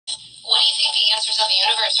answers of the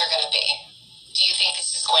universe are going to be. Do you think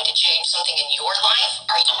this is going to change something in your life?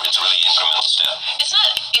 It's a really incremental step. It's not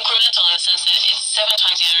incremental in the sense that it's 7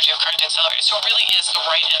 times the energy of current accelerator. So it really is the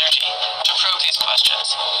right energy to probe these questions.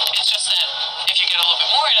 It's just that if you get a little bit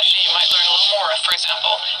more energy, you might learn a little more. For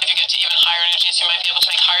example, if you get to even higher energies, you might be able to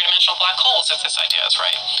make higher dimensional black holes if this idea is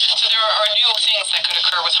right. So there are new things that could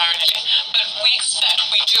occur with higher energy. But we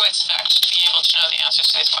do expect to be able to know the answers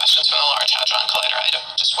to these questions from the Large Hadron Collider. I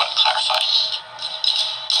just want to clarify.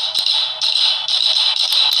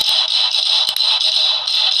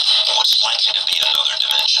 What's likely to be another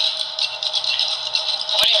dimension?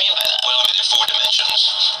 What do you mean by that? Well, I mean, there are 4 dimensions.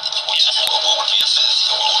 What would be a 5th?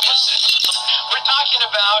 Or what would be a 6th? We're talking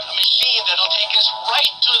about a machine that'll take us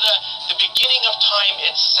right to the beginning of time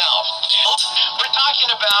itself. We're talking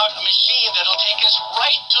about a machine that'll take us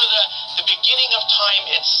right to the beginning of time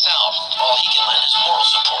itself. All he can lend is moral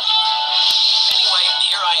support. Anyway,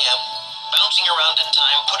 here I am, bouncing around in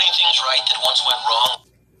time, putting things right that once went wrong.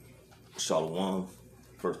 Shalom.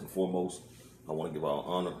 First and foremost, I want to give all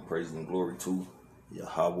honor, praise, and glory to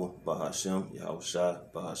Yahweh, Bahashem, Yahweh Shai,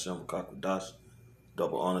 Bahashem, Kakwadash.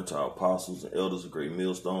 Double honor to our apostles and elders of Great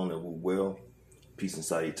Millstone that rule well. Peace and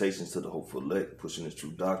salutations to the hopeful elect, pushing this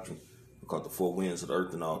true doctrine. We call the 4 winds of the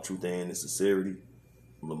earth in all truth and sincerity.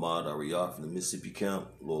 I'm Lamar Ariyah from the Mississippi camp.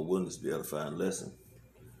 Lord willing, this be an edifying lesson.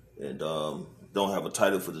 And don't have a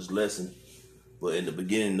title for this lesson, but in the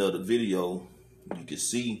beginning of the video, you can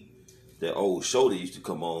see that old show that used to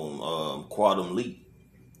come on, Quantum Leap.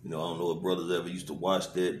 You know, I don't know if brothers ever used to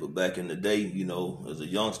watch that, but back in the day, you know, as a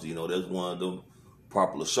youngster, you know, that's one of them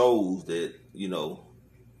popular shows that, you know,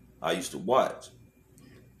 I used to watch.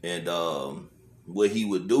 And what he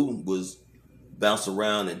would do was bounce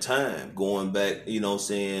around in time, going back, you know what I'm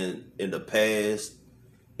saying, in the past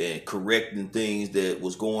and correcting things that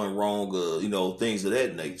was going wrong, you know, things of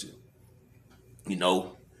that nature, you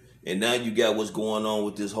know. And now you got what's going on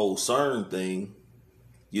with this whole CERN thing,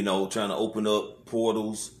 you know, trying to open up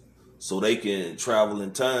portals so they can travel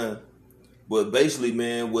in time. But basically,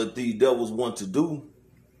 man, what these devils want to do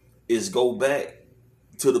is go back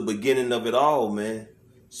to the beginning of it all, man,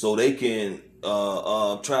 so they can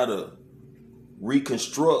try to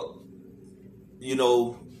reconstruct, you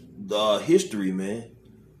know, the history, man,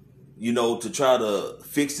 you know, to try to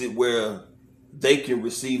fix it where they can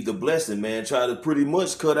receive the blessing, man. Try to pretty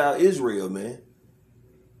much cut out Israel, man,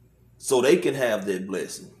 so they can have that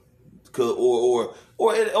blessing. Or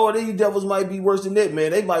these devils might be worse than that,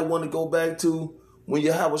 man. They might want to go back to when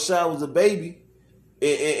Yahweh Shai was a baby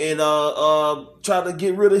and try to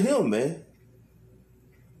get rid of him, man.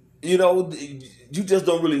 You know, you just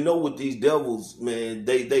don't really know what these devils, man.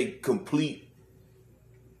 They complete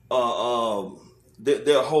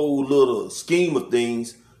their whole little scheme of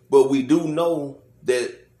things. But we do know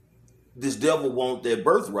that this devil wants their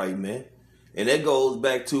birthright, man. And that goes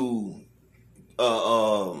back to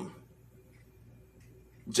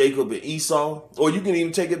Jacob and Esau. Or you can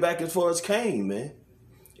even take it back as far as Cain, man.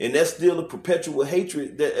 And that's still a perpetual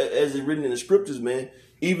hatred, that, as it's written in the scriptures, man,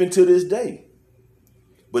 even to this day.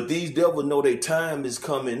 But these devils know their time is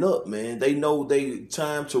coming up, man. They know their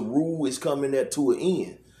time to rule is coming to an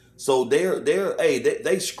end. So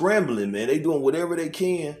they scrambling, man. They doing whatever they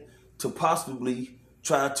can to possibly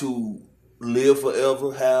try to live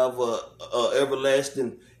forever, have a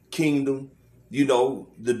everlasting kingdom, you know,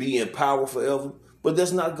 to be in power forever. But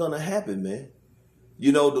that's not gonna happen, man.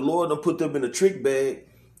 You know, the Lord done put them in a trick bag,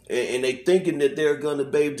 and they thinking that they're gonna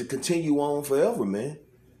be able to continue on forever, man.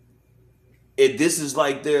 And this is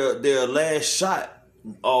like their last shot,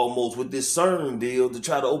 almost, with this CERN deal to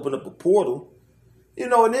try to open up a portal. You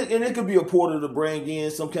know, and it could be a portal to bring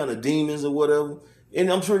in some kind of demons or whatever. And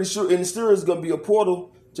I'm pretty sure, and still is going to be a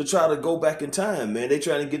portal to try to go back in time, man. They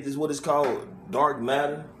trying to get this, what is called dark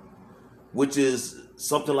matter, which is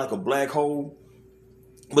something like a black hole.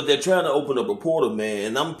 But they're trying to open up a portal, man.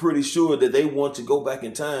 And I'm pretty sure that they want to go back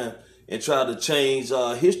in time and try to change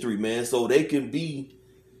history, man, so they can be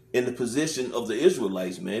in the position of the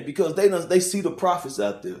Israelites, man, because they see the prophets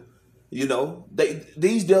out there. You know,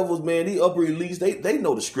 these devils, man, these upper elites, they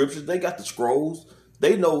know the scriptures. They got the scrolls.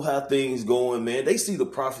 They know how things going, man. They see the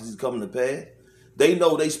prophecies coming to pass. They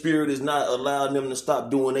know their spirit is not allowing them to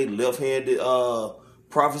stop doing their left-handed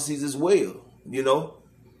prophecies as well. You know,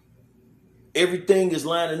 everything is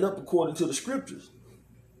lining up according to the scriptures,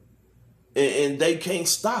 and they can't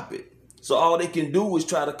stop it. So all they can do is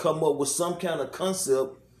try to come up with some kind of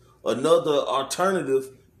concept, another alternative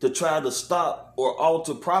to try to stop or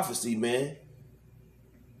alter prophecy, man.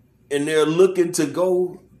 And they're looking to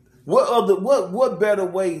go, what better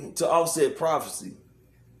way to offset prophecy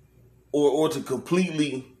or to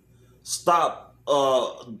completely stop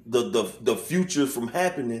the future from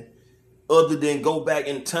happening other than go back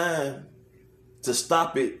in time to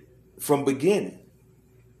stop it from beginning.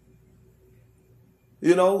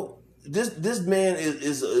 You know, this man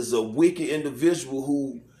is a wicked individual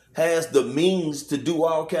who has the means to do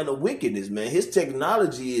all kind of wickedness, man. His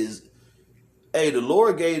technology is, hey, the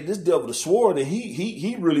Lord gave this devil the sword and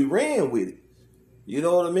he really ran with it. You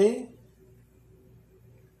know what I mean?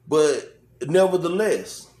 But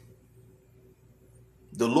nevertheless,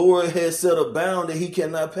 the Lord has set a bound that he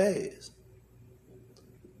cannot pass.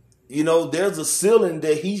 You know, there's a ceiling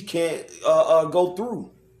that he can't go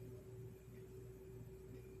through.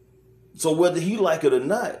 So whether he like it or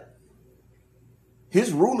not,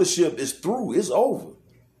 his rulership is through. It's over.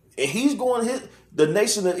 And he's going to hit the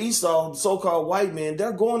nation of Esau, the so-called white man,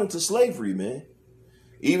 they're going into slavery, man.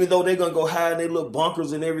 Even though they're going to go hide in their little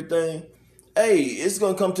bunkers and everything. Hey, it's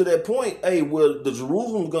going to come to that point, hey, where the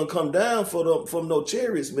Jerusalem's going to come down from no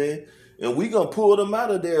chariots, man. And we're going to pull them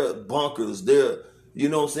out of their bunkers, their, you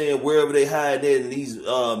know what I'm saying, wherever they hide in these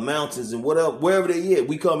mountains and whatever, wherever they at,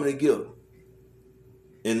 we coming to get them.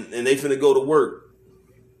 And they finna go to work.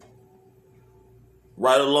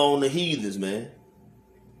 Right along the heathens, man.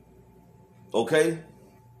 Okay?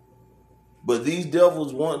 But these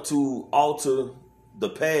devils want to alter the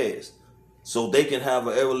past so they can have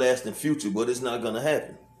an everlasting future, but it's not going to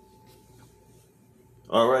happen.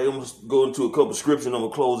 All right, I'm going to go into a couple scriptures and I'm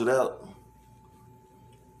going to close it out.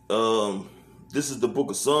 This is the book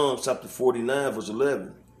of Psalms, chapter 49, verse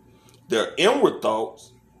 11. Their inward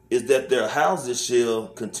thoughts is that their houses shall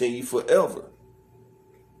continue forever,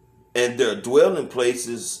 and their dwelling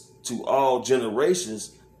places to all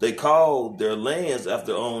generations. They call their lands after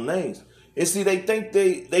their own names. And see, they think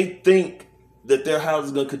that their house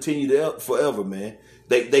is gonna continue forever, man.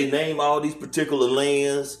 They name all these particular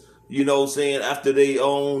lands, you know what I'm saying, after their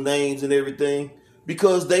own names and everything,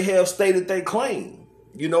 because they have stated their claim.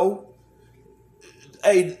 You know,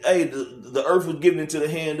 hey, the earth was given into the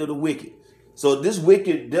hand of the wicked. So this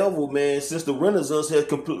wicked devil, man, since the Renaissance, has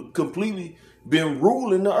completely been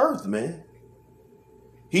ruling the earth, man.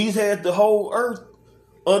 He's had the whole earth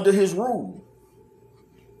under his rule.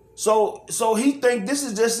 So he think this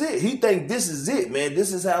is just it. He think this is it, man.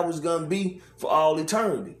 This is how it's gonna be for all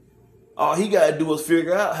eternity. All he gotta do is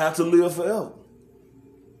figure out how to live forever.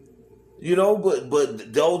 You know,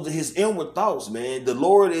 but those are his inward thoughts, man. The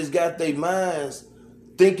Lord has got their minds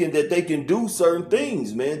thinking that they can do certain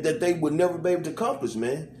things, man, that they would never be able to accomplish,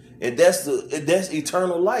 man. And that's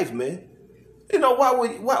eternal life, man. You know, why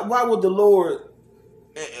would the Lord,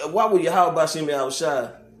 why would Yahweh Shem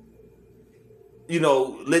Yahushua, you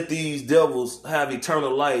know, let these devils have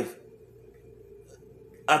eternal life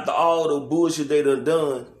after all the bullshit they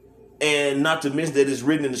done, and not to mention that it's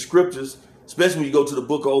written in the scriptures, especially when you go to the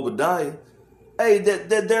book of Obadiah, hey, that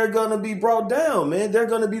they're going to be brought down, man. They're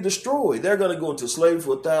going to be destroyed. They're going to go into slavery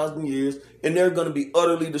for 1,000 years, and they're going to be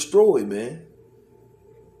utterly destroyed, man.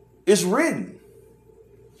 It's written.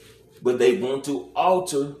 But they want to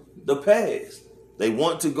alter the past. They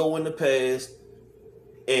want to go in the past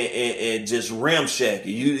and just ramshack it.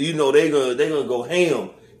 You know, they're gonna go ham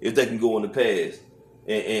if they can go in the past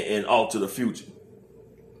and alter the future.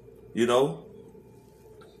 You know?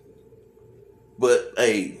 But,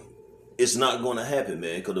 hey, it's not going to happen,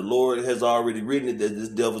 man, because the Lord has already written it that this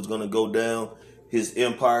devil's going to go down. His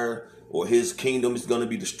empire or his kingdom is going to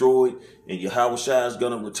be destroyed, and Yahushua is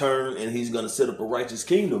going to return, and he's going to set up a righteous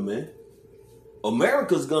kingdom, man.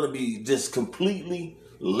 America's going to be just completely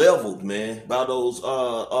leveled, man, by those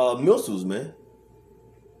missiles, man.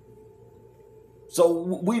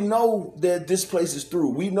 So we know that this place is through.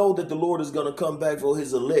 We know that the Lord is going to come back for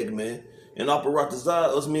his elect, man. And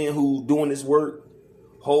Aparatazah, us men who doing this work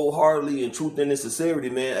wholeheartedly in truth and in sincerity,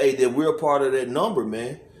 man, hey, that we're a part of that number,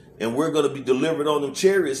 man. And we're going to be delivered on them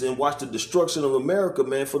chariots and watch the destruction of America,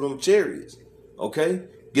 man, for them chariots. Okay?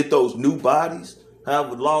 Get those new bodies,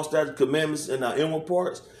 have the law, statutes, commandments, and our inward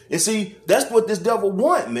parts. And see, that's what this devil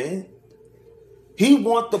want, man. He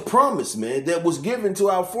want the promise, man, that was given to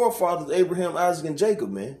our forefathers, Abraham, Isaac, and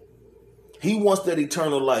Jacob, man. He wants that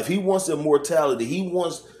eternal life. He wants immortality. He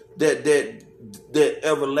wants that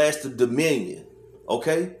everlasting dominion.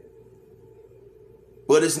 Okay?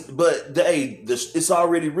 But it's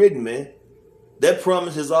already written, man. That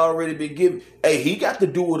promise has already been given. Hey, he got to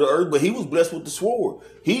do with the earth, but he was blessed with the sword.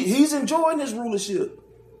 He's enjoying his rulership.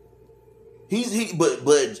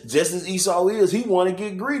 But just as Esau is, he want to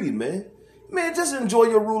get greedy, man. Man, just enjoy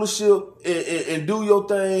your rulership and do your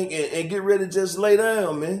thing and get ready to just lay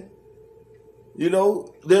down, man. You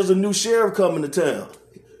know, there's a new sheriff coming to town.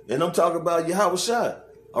 And I'm talking about Yahushua.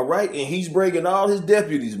 All right? And he's bringing all his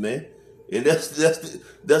deputies, man. And that's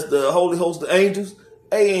the holy host of angels.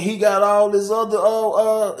 Hey, and he got all his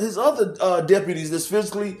other deputies that's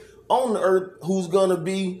physically on the earth who's gonna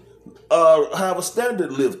be have a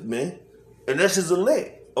standard lift, man. And that's his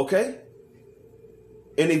elect, okay?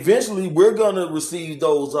 And eventually we're gonna receive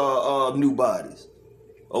those new bodies.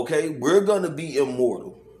 Okay? We're gonna be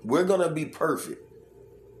immortal. We're gonna be perfect.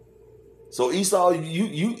 So Esau,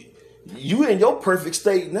 you in your perfect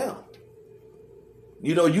state now.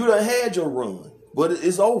 You know, you done had your run, but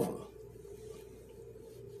it's over.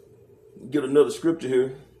 Get another scripture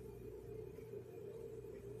here.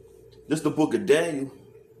 This is the book of Daniel,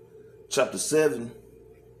 chapter 7. And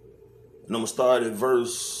I'm going to start at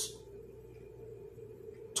verse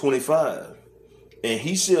 25. And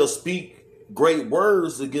he shall speak great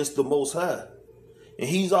words against the Most High. And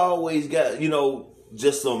he's always got, you know,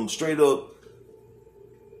 just some straight up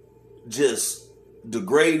just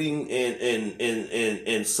degrading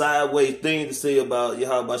and sideways thing to say about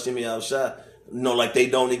Yahweh Shem Yahushua. You know, like they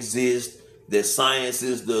don't exist, that science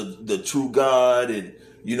is the true God, and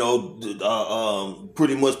you know,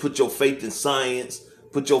 pretty much put your faith in science,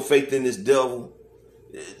 put your faith in this devil.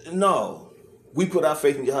 No, we put our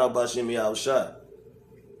faith in Yahweh Shem Yahushua,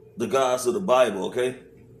 the gods of the Bible, okay?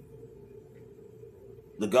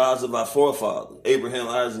 The gods of our forefathers, Abraham,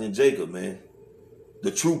 Isaac, and Jacob, man.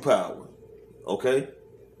 The true power, okay?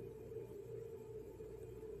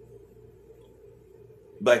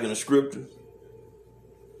 Back in the scriptures.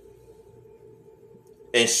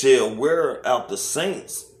 And shall wear out the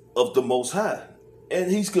saints of the Most High.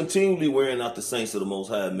 And he's continually wearing out the saints of the Most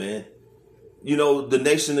High, man. You know, the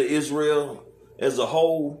nation of Israel as a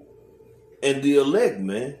whole and the elect,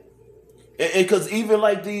 man. And because even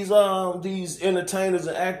like these entertainers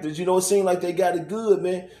and actors, you know, it seems like they got it good,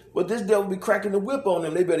 man. But this devil be cracking the whip on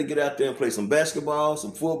them. They better get out there and play some basketball,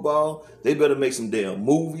 some football. They better make some damn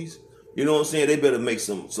movies. You know what I'm saying? They better make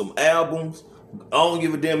some albums. I don't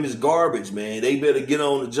give a damn, it's garbage, man. They better get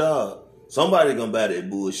on the job. Somebody gonna buy that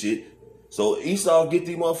bullshit. So Esau get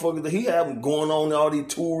these motherfuckers that he have them going on all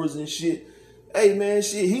these tours and shit. Hey, man,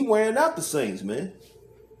 shit, he wearing out the saints, man.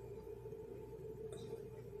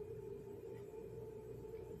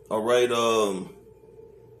 All right,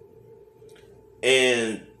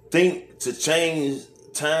 and think to change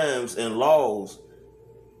times and laws,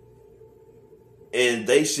 and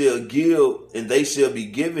they shall be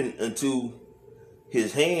given unto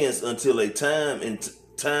his hands until a time and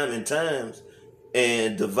times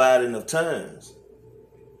and dividing of times.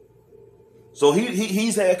 So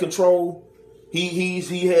he's had control.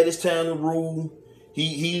 He had his time to rule.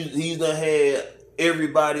 He's done had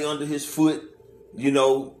everybody under his foot, you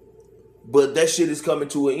know. But that shit is coming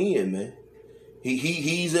to an end, man.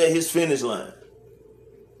 He's at his finish line.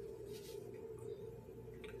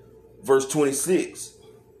 Verse 26.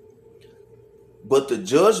 But the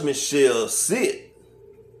judgment shall sit.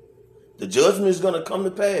 The judgment is going to come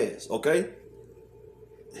to pass, okay?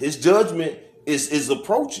 His judgment is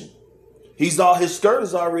approaching. His skirt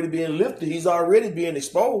is already being lifted. He's already being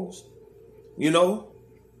exposed. You know,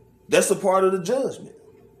 that's a part of the judgment.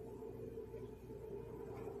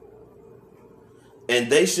 And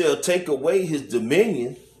they shall take away his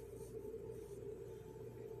dominion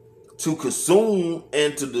to consume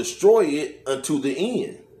and to destroy it unto the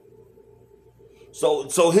end.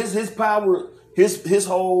 So his power, his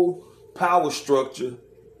whole power structure,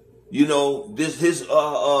 you know, his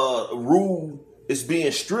rule is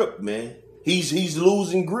being stripped, man. He's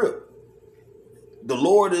losing grip. The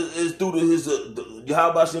Lord is through his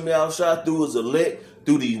Yahweh Shem Yahushua, through his elect,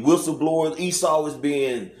 through these whistleblowers. Esau is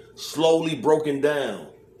being slowly broken down.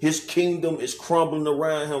 His kingdom is crumbling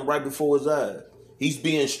around him right before his eyes. He's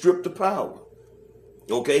being stripped of power.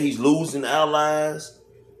 Okay, he's losing allies.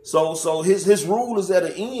 So his rule is at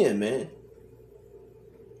an end, man.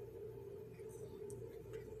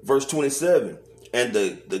 Verse 27. And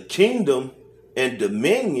the kingdom and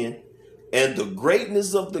dominion and the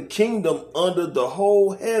greatness of the kingdom under the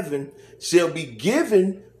whole heaven shall be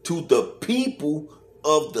given to the people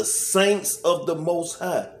of the saints of the Most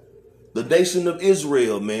High. The nation of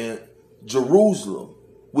Israel, man. Jerusalem,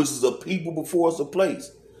 which is a people before us a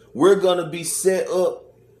place. We're going to be set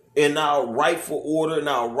up in our rightful order, in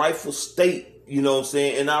our rightful state, you know what I'm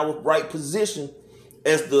saying, in our right position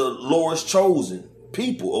as the Lord's chosen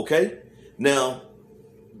people, okay? Now,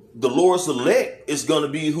 the Lord's elect is going to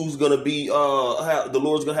be who's going to be, the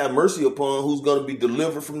Lord's going to have mercy upon, who's going to be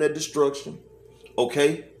delivered from that destruction,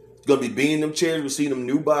 okay? It's going to be being them chairs, receiving them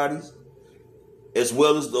new bodies, as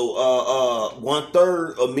well as the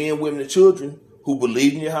 1/3 of men, women, and children who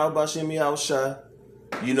believe in Yahweh Shem Yahushua,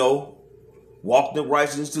 you know, walked in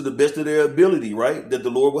righteousness to the best of their ability, right? That the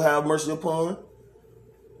Lord will have mercy upon.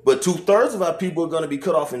 But 2/3 of our people are going to be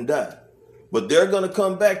cut off and die. But they're going to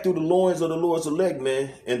come back through the loins of the Lord's elect,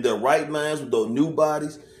 man, in their right minds with those new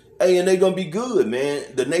bodies. Hey, and they're going to be good, man.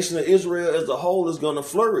 The nation of Israel as a whole is going to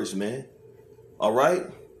flourish, man. All right?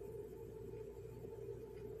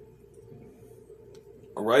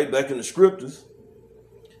 All right, back in the scriptures.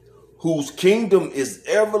 Whose kingdom is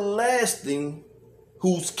everlasting,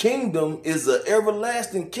 whose kingdom is an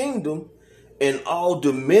everlasting kingdom, and all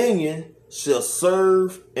dominion shall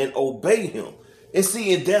serve and obey him. And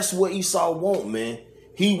see, and that's what Esau want, man.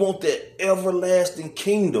 He want that everlasting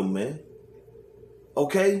kingdom, man.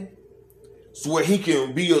 Okay? So where he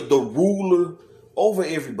can be the ruler over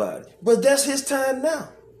everybody. But that's his time now.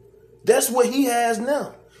 That's what he has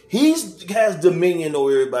now. He has dominion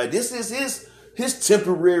over everybody. This is his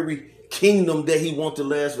temporary kingdom that he wants to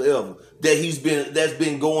last forever. That's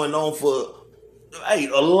been going on for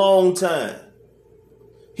a long time.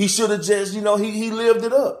 He should have just, he lived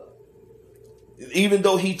it up. Even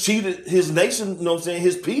though he cheated his nation, you know what I'm saying,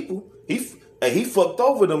 his people, he fucked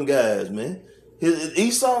over them guys, man.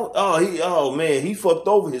 Esau, he fucked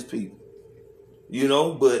over his people.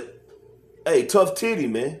 But hey, tough titty,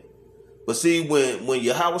 man. But see, when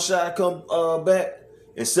Yahushua come back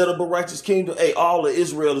and set up a righteous kingdom, hey, all of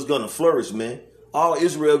Israel is gonna flourish, man. All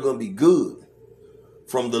Israel gonna be good,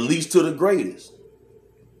 from the least to the greatest.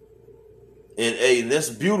 And hey, that's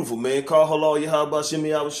beautiful, man. Call halal Yahweh Shem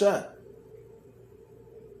Yahushua.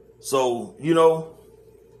 So,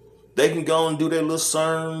 they can go and do their little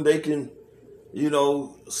CERN. They can,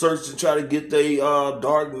 search and try to get their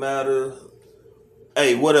dark matter.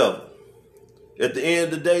 Hey, whatever. At the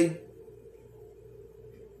end of the day,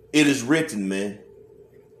 it is written, man.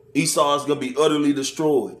 Esau is going to be utterly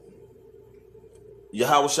destroyed.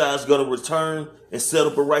 Yahushua is going to return and set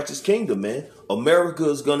up a righteous kingdom, man. America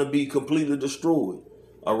is going to be completely destroyed.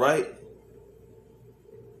 All right?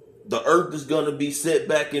 The earth is going to be set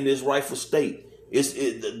back in its rightful state.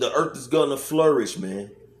 The earth is going to flourish,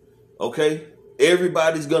 man. Okay?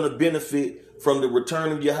 Everybody's going to benefit from the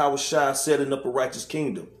return of Yahushua setting up a righteous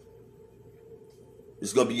kingdom.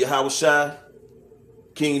 It's going to be Yahushua,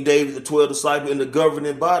 King David, the 12 disciples, and the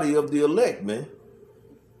governing body of the elect, man.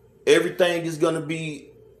 Everything is going to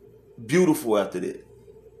be beautiful after that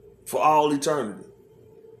for all eternity.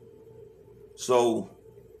 So,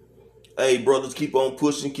 hey, brothers, keep on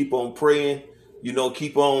pushing, keep on praying,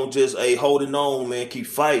 keep on just holding on, man, keep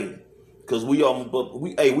fighting. Because we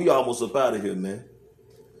almost up out of here, man.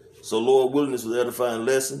 So, Lord willing, this was an edifying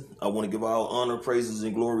lesson. I want to give all honor, praises,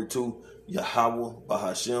 and glory to Yahweh,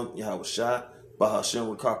 Bahashem, Yahushua,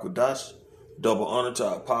 Bahashem, Rakakwadash. Double honor to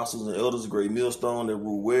our apostles and elders, great millstone that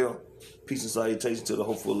rule well. Peace and salutation to the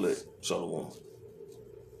hopeful elect. Shalom.